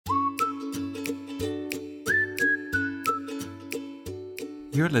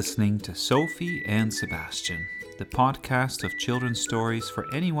You're listening to Sophie and Sebastian, the podcast of children's stories for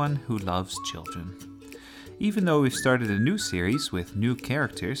anyone who loves children. Even though we've started a new series with new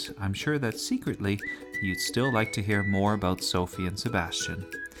characters, I'm sure that secretly you'd still like to hear more about Sophie and Sebastian.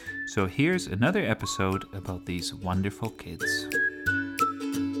 So here's another episode about these wonderful kids.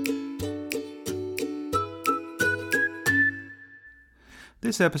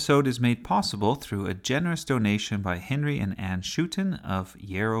 This episode is made possible through a generous donation by Henry and Anne Schutten of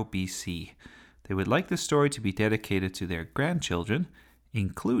Yarrow, BC. They would like the story to be dedicated to their grandchildren,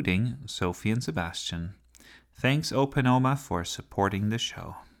 including Sophie and Sebastian. Thanks, Openoma, for supporting the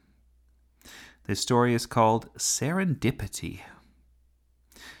show. This story is called Serendipity.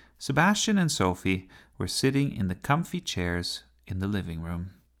 Sebastian and Sophie were sitting in the comfy chairs in the living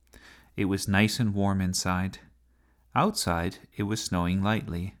room. It was nice and warm inside. Outside, it was snowing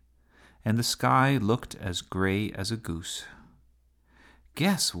lightly, and the sky looked as grey as a goose.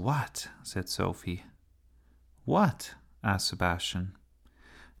 "Guess what?" said Sophie. "What?" asked Sebastian.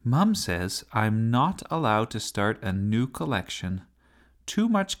 "Mum says I'm not allowed to start a new collection. Too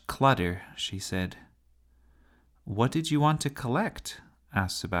much clutter," she said. "What did you want to collect?"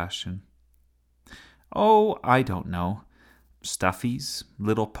 asked Sebastian. "Oh, I don't know. Stuffies,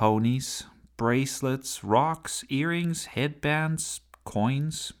 little ponies, bracelets, rocks, earrings, headbands,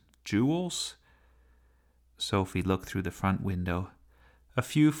 coins, jewels." Sophie looked through the front window. A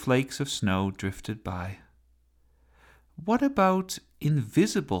few flakes of snow drifted by. "What about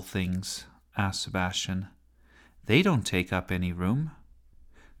invisible things?" asked Sebastian. "They don't take up any room."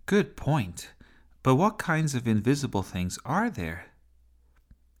 "Good point. But what kinds of invisible things are there?"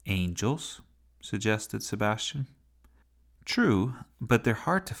 "Angels," suggested Sebastian. "True, but they're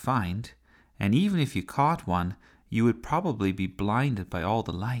hard to find. And even if you caught one, you would probably be blinded by all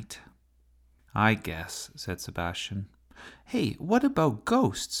the light." "I guess," said Sebastian. "Hey, what about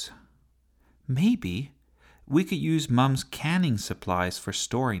ghosts?" "Maybe. We could use Mum's canning supplies for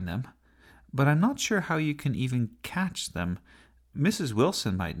storing them. But I'm not sure how you can even catch them. Mrs.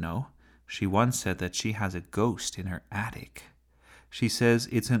 Wilson might know. She once said that she has a ghost in her attic. She says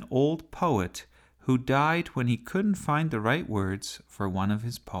it's an old poet who died when he couldn't find the right words for one of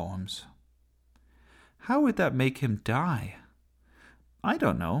his poems." "How would that make him die?" "I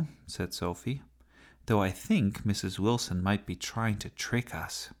don't know," said Sophie, "though I think Mrs. Wilson might be trying to trick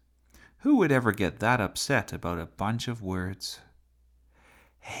us. Who would ever get that upset about a bunch of words?"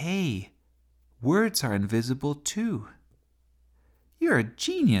 "Hey, words are invisible too." "You're a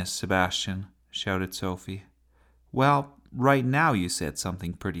genius, Sebastian," shouted Sophie. "Well, right now you said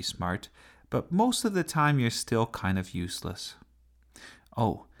something pretty smart, but most of the time you're still kind of useless."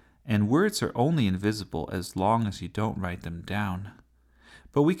 "Oh, and words are only invisible as long as you don't write them down.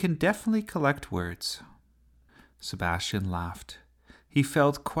 But we can definitely collect words." Sebastian laughed. He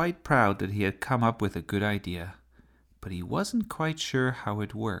felt quite proud that he had come up with a good idea, but he wasn't quite sure how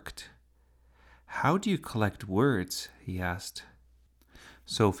it worked. "How do you collect words?" he asked.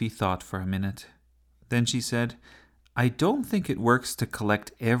 Sophie thought for a minute. Then she said, "I don't think it works to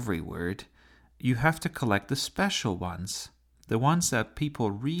collect every word. You have to collect the special ones. The ones that people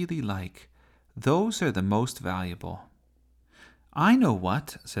really like. Those are the most valuable." "I know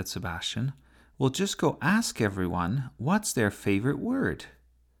what," said Sebastian. "We'll just go ask everyone what's their favorite word."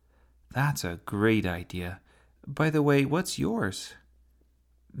 "That's a great idea. By the way, what's yours?"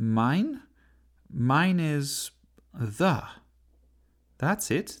 "Mine? Mine is the." "That's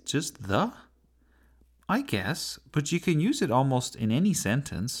it? Just the?" "I guess, but you can use it almost in any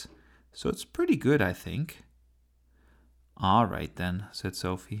sentence, so it's pretty good, I think." "All right then," said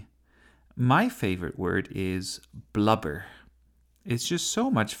Sophie. "My favorite word is blubber. It's just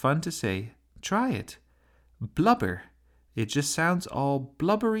so much fun to say. Try it. Blubber. It just sounds all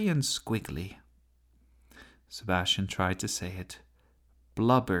blubbery and squiggly." Sebastian tried to say it.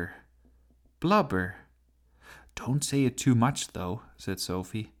 "Blubber. Blubber." "Don't say it too much, though," said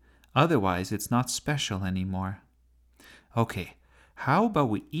Sophie. "Otherwise, it's not special anymore." "Okay. How about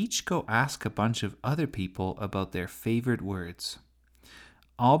we each go ask a bunch of other people about their favorite words?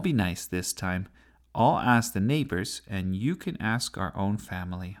 I'll be nice this time. I'll ask the neighbors, and you can ask our own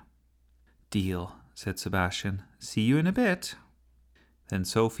family." "Deal," said Sebastian. "See you in a bit." Then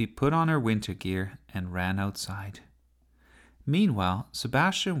Sophie put on her winter gear and ran outside. Meanwhile,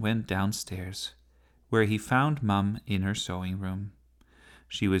 Sebastian went downstairs, where he found Mum in her sewing room.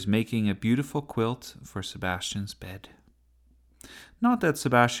 She was making a beautiful quilt for Sebastian's bed. Not that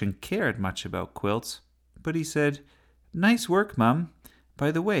Sebastian cared much about quilts, but he said, "Nice work, Mum.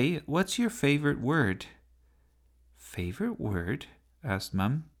 By the way, what's your favorite word?" "Favorite word?" asked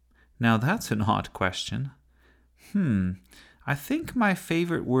Mum. "Now that's an odd question." I think my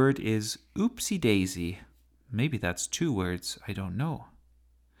favorite word is oopsie daisy. Maybe that's 2 words, I don't know.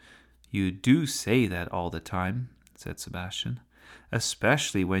 You do say that all the time, said Sebastian,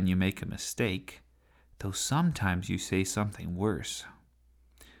 especially when you make a mistake, though sometimes you say something worse.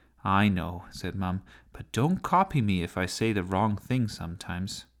 I know, said Mum, but don't copy me if I say the wrong thing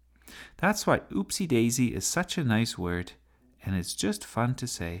sometimes. That's why oopsie daisy is such a nice word, and it's just fun to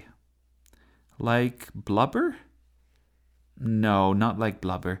say. Like blubber? No, not like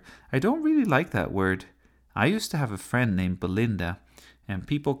blubber. I don't really like that word. I used to have a friend named Belinda, and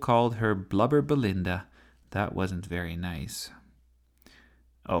people called her Blubber Belinda. That wasn't very nice.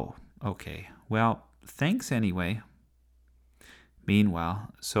 Oh, okay. Well, thanks anyway.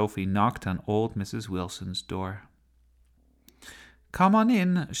 Meanwhile, Sophie knocked on old Mrs. Wilson's door. Come on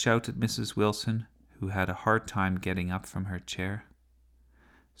in, shouted Mrs. Wilson, who had a hard time getting up from her chair.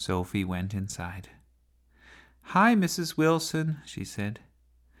 Sophie went inside. Hi, Mrs. Wilson, she said.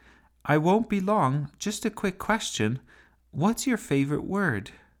 I won't be long. Just a quick question. What's your favorite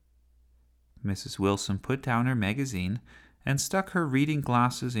word? Mrs. Wilson put down her magazine and stuck her reading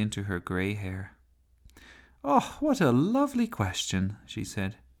glasses into her grey hair. Oh, what a lovely question, she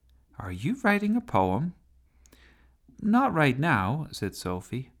said. Are you writing a poem? Not right now, said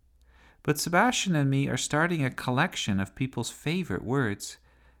Sophie. But Sebastian and me are starting a collection of people's favorite words.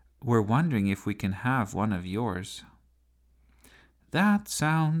 We're wondering if we can have one of yours. That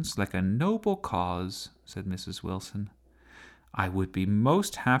sounds like a noble cause, said Mrs. Wilson. I would be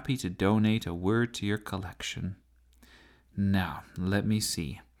most happy to donate a word to your collection. Now, let me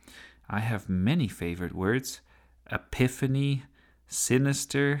see. I have many favorite words. Epiphany,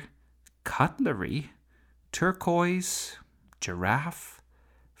 sinister, cutlery, turquoise, giraffe,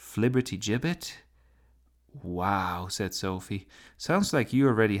 flibbertigibbet. Wow, said Sophie. Sounds like you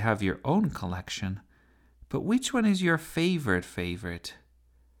already have your own collection. But which one is your favorite?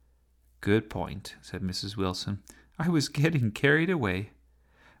 Good point, said Mrs. Wilson. I was getting carried away.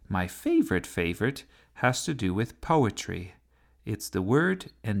 My favorite has to do with poetry. It's the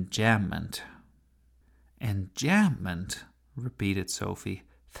word enjambment. Enjambment, repeated Sophie.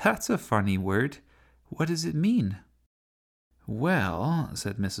 That's a funny word. What does it mean? Well,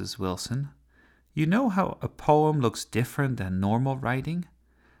 said Mrs. Wilson, you know how a poem looks different than normal writing?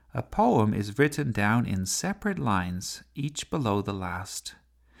 A poem is written down in separate lines, each below the last.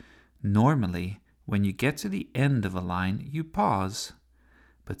 Normally, when you get to the end of a line, you pause.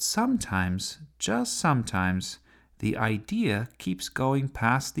 But sometimes, just sometimes, the idea keeps going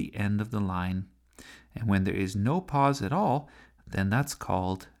past the end of the line. And when there is no pause at all, then that's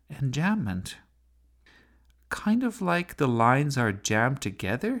called enjambment. Kind of like the lines are jammed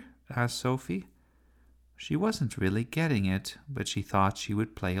together? Asked Sophie. She wasn't really getting it, but she thought she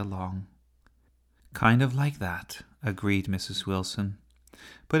would play along. Kind of like that, agreed Mrs. Wilson.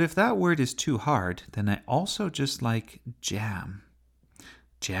 But if that word is too hard, then I also just like jam.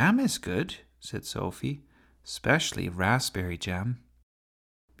 Jam is good, said Sophie, especially raspberry jam.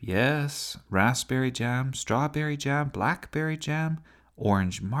 Yes, raspberry jam, strawberry jam, blackberry jam,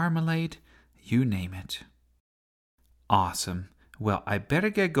 orange marmalade, you name it. Awesome. Well, I better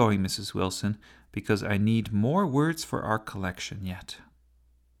get going, Mrs. Wilson, because I need more words for our collection yet.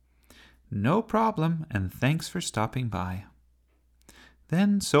 No problem, and thanks for stopping by.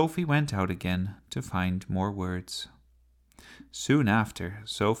 Then Sophie went out again to find more words. Soon after,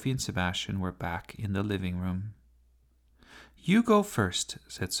 Sophie and Sebastian were back in the living room. You go first,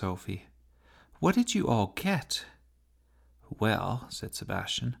 said Sophie. What did you all get? Well, said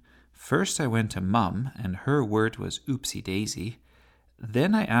Sebastian, first I went to Mum, and her word was oopsie daisy.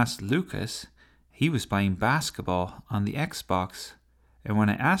 Then I asked Lucas. He was playing basketball on the Xbox, and when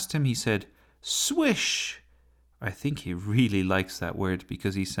I asked him, he said, swish! I think he really likes that word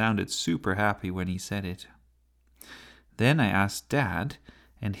because he sounded super happy when he said it. Then I asked Dad,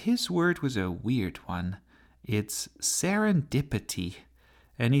 and his word was a weird one. It's serendipity,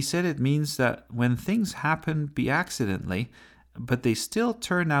 and he said it means that when things happen be accidentally, but they still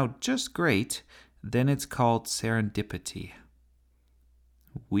turn out just great, then it's called serendipity.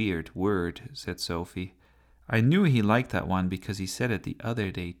 Weird word, said Sophie. I knew he liked that one because he said it the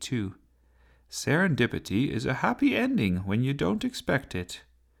other day too. Serendipity is a happy ending when you don't expect it.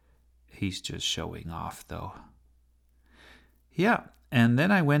 He's just showing off, though. Yeah, and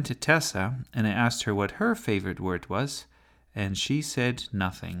then I went to Tessa and I asked her what her favorite word was, and she said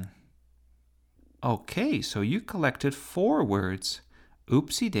nothing. Okay, so you collected 4 words.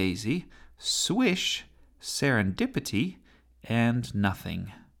 Oopsie daisy, swish, serendipity, and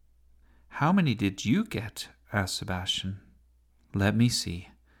nothing. How many did you get? Asked Sebastian. Let me see.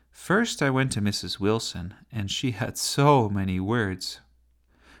 First I went to Mrs. Wilson, and she had so many words.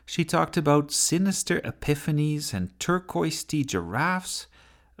 She talked about sinister epiphanies and turquoise-tea giraffes,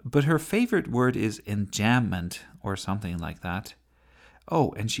 but her favorite word is enjambment, or something like that.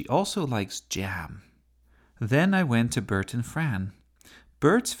 Oh, and she also likes jam. Then I went to Bert and Fran.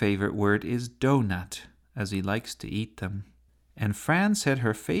 Bert's favorite word is donut, as he likes to eat them. And Fran said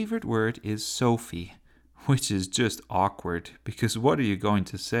her favorite word is Sophie, which is just awkward, because what are you going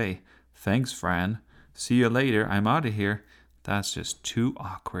to say? Thanks, Fran. See you later. I'm out of here. That's just too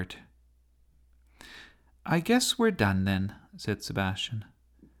awkward. I guess we're done then, said Sebastian.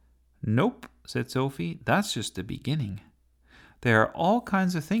 Nope, said Sophie. That's just the beginning. There are all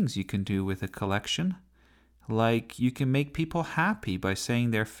kinds of things you can do with a collection. Like you can make people happy by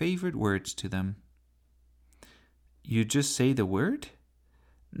saying their favorite words to them. You just say the word?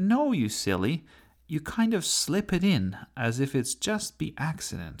 No, you silly. You kind of slip it in as if it's just by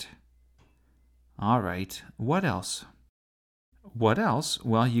accident. All right, what else? What else?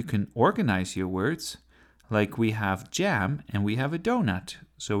 Well, you can organize your words. Like we have jam and we have a donut,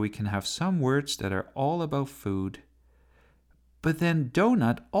 so we can have some words that are all about food. But then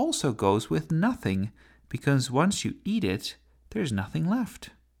donut also goes with nothing, because once you eat it, there's nothing left.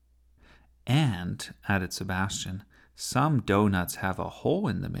 And, added Sebastian, some donuts have a hole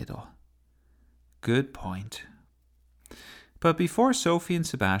in the middle. Good point. But before Sophie and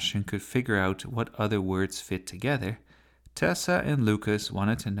Sebastian could figure out what other words fit together, Tessa and Lucas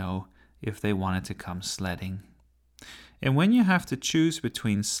wanted to know if they wanted to come sledding. And when you have to choose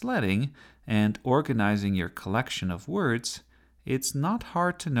between sledding and organizing your collection of words, it's not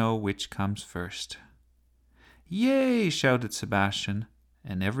hard to know which comes first. Yay! Shouted Sebastian,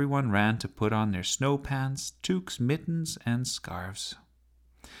 and everyone ran to put on their snow pants, toques, mittens, and scarves.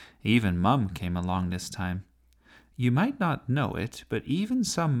 Even Mum came along this time. You might not know it, but even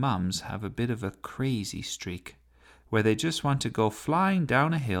some mums have a bit of a crazy streak, where they just want to go flying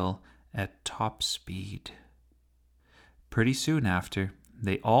down a hill at top speed. Pretty soon after,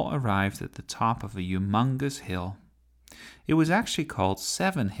 they all arrived at the top of a humongous hill. It was actually called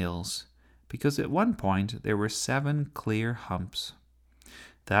 7 Hills, because at one point there were 7 clear humps.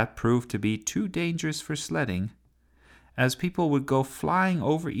 That proved to be too dangerous for sledding, as people would go flying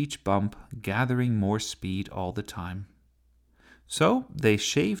over each bump, gathering more speed all the time. So they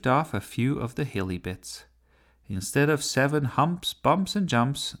shaved off a few of the hilly bits. Instead of 7 humps, bumps, and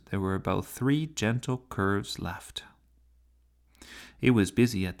jumps, there were about 3 gentle curves left. It was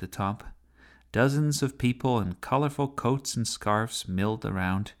busy at the top. Dozens of people in colorful coats and scarves milled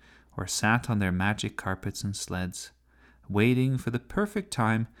around, or sat on their magic carpets and sleds, waiting for the perfect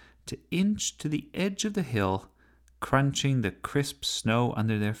time to inch to the edge of the hill, crunching the crisp snow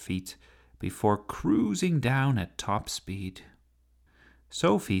under their feet before cruising down at top speed.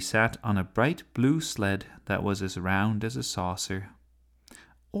 Sophie sat on a bright blue sled that was as round as a saucer.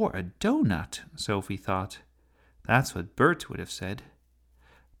 Or a donut, Sophie thought. That's what Bert would have said.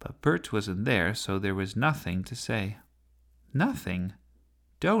 But Bert wasn't there, so there was nothing to say. Nothing.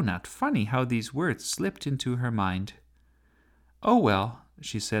 Donut. Funny how these words slipped into her mind. Oh well,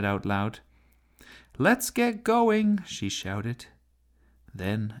 she said out loud. Let's get going, she shouted.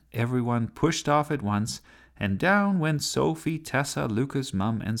 Then everyone pushed off at once, and down went Sophie, Tessa, Lucas,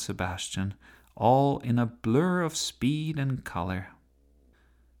 Mum, and Sebastian, all in a blur of speed and color.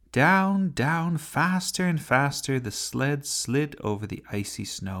 Down, down, faster and faster, the sled slid over the icy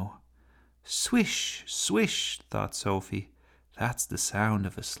snow. Swish, swish, thought Sophie. That's the sound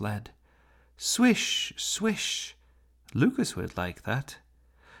of a sled. Swish, swish. Lucas would like that.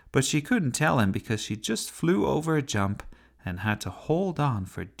 But she couldn't tell him because she just flew over a jump and had to hold on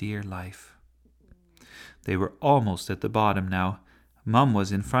for dear life. They were almost at the bottom now. Mum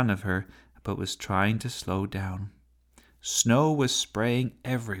was in front of her, but was trying to slow down. Snow was spraying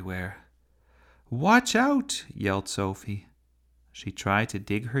everywhere. Watch out, yelled Sophie. She tried to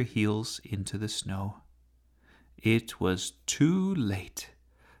dig her heels into the snow. It was too late.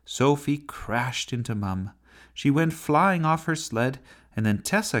 Sophie crashed into Mum. She went flying off her sled, and then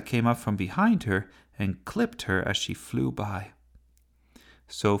Tessa came up from behind her and clipped her as she flew by.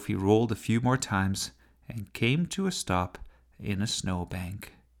 Sophie rolled a few more times and came to a stop in a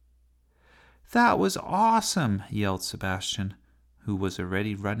snowbank. That was awesome, yelled Sebastian, who was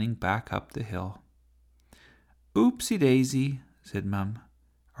already running back up the hill. Oopsie-daisy, said Mum.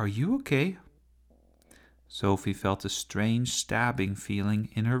 Are you okay? Sophie felt a strange stabbing feeling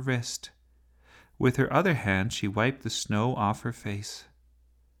in her wrist. With her other hand, she wiped the snow off her face.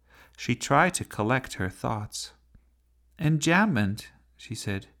 She tried to collect her thoughts. Enjambment, she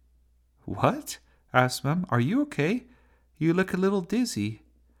said. What? Asked Mum. Are you okay? You look a little dizzy.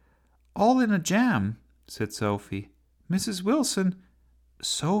 All in a jam, said Sophie. Mrs. Wilson.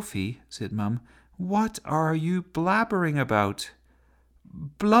 Sophie, said Mum, what are you blabbering about?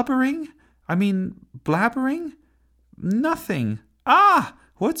 Blabbering? Nothing. Ah,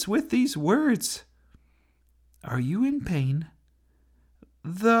 what's with these words? Are you in pain?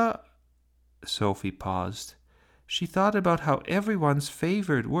 Sophie paused. She thought about how everyone's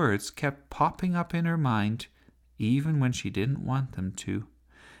favourite words kept popping up in her mind, even when she didn't want them to,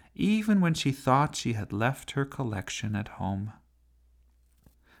 even when she thought she had left her collection at home.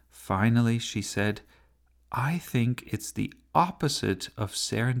 Finally, she said, I think it's the opposite of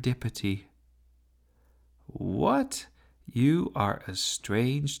serendipity. What? You are a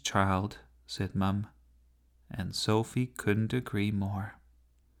strange child, said Mum, and Sophie couldn't agree more.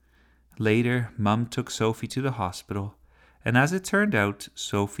 Later, Mum took Sophie to the hospital, and as it turned out,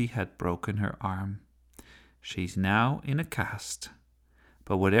 Sophie had broken her arm. She's now in a cast.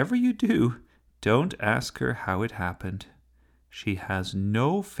 But whatever you do, don't ask her how it happened. She has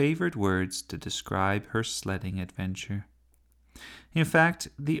no favourite words to describe her sledding adventure. In fact,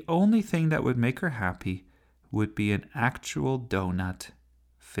 the only thing that would make her happy would be an actual donut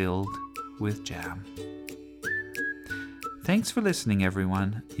filled with jam. Thanks for listening,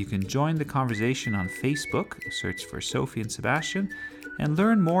 everyone. You can join the conversation on Facebook, search for Sophie and Sebastian, and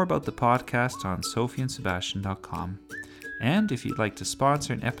learn more about the podcast on sophieandsebastian.com. And if you'd like to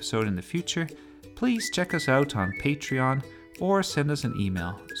sponsor an episode in the future, please check us out on Patreon or send us an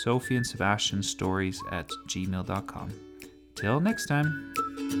email, sophieandsebastianstories@gmail.com. Till next time.